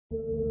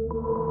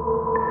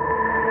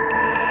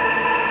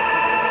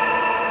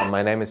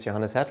My name is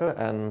Johannes Hertel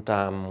and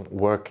I'm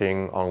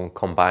working on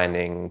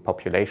combining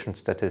population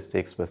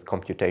statistics with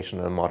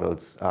computational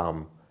models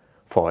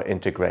for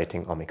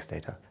integrating omics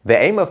data. The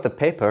aim of the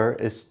paper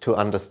is to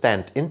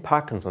understand in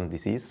Parkinson's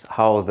disease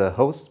how the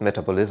host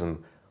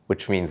metabolism,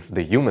 which means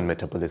the human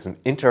metabolism,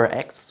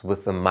 interacts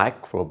with the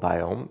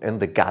microbiome in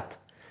the gut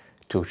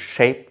to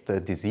shape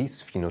the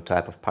disease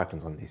phenotype of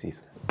Parkinson's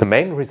disease. The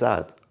main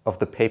result of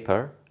the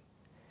paper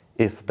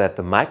is that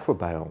the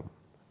microbiome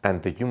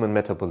and the human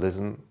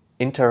metabolism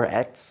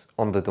interacts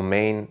on the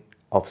domain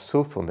of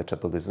sulfur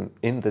metabolism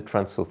in the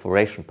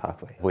transsulfuration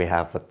pathway. We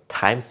have a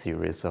time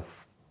series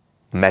of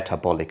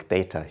metabolic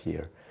data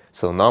here.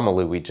 So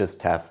normally we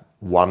just have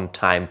one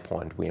time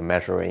point. We're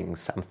measuring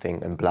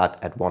something in blood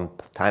at one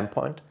time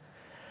point.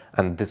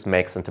 And this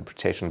makes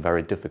interpretation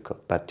very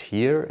difficult. But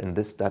here in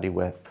this study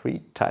we have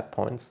 3 time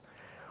points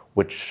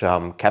which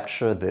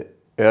capture the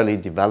early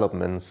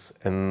developments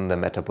in the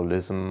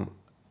metabolism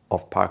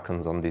of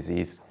Parkinson's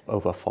disease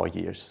over 4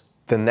 years.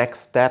 The next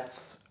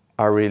steps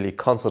are really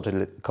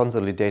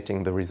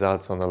consolidating the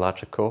results on a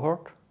larger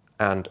cohort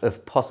and,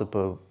 if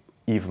possible,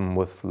 even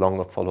with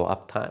longer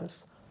follow-up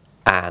times.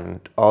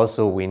 And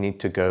also we need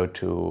to go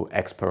to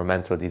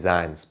experimental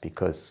designs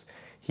because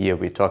here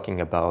we're talking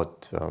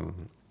about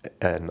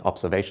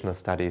observational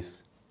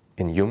studies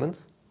in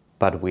humans,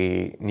 but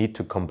we need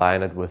to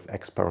combine it with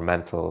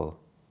experimental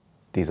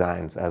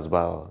designs as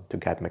well to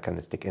get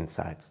mechanistic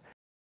insights.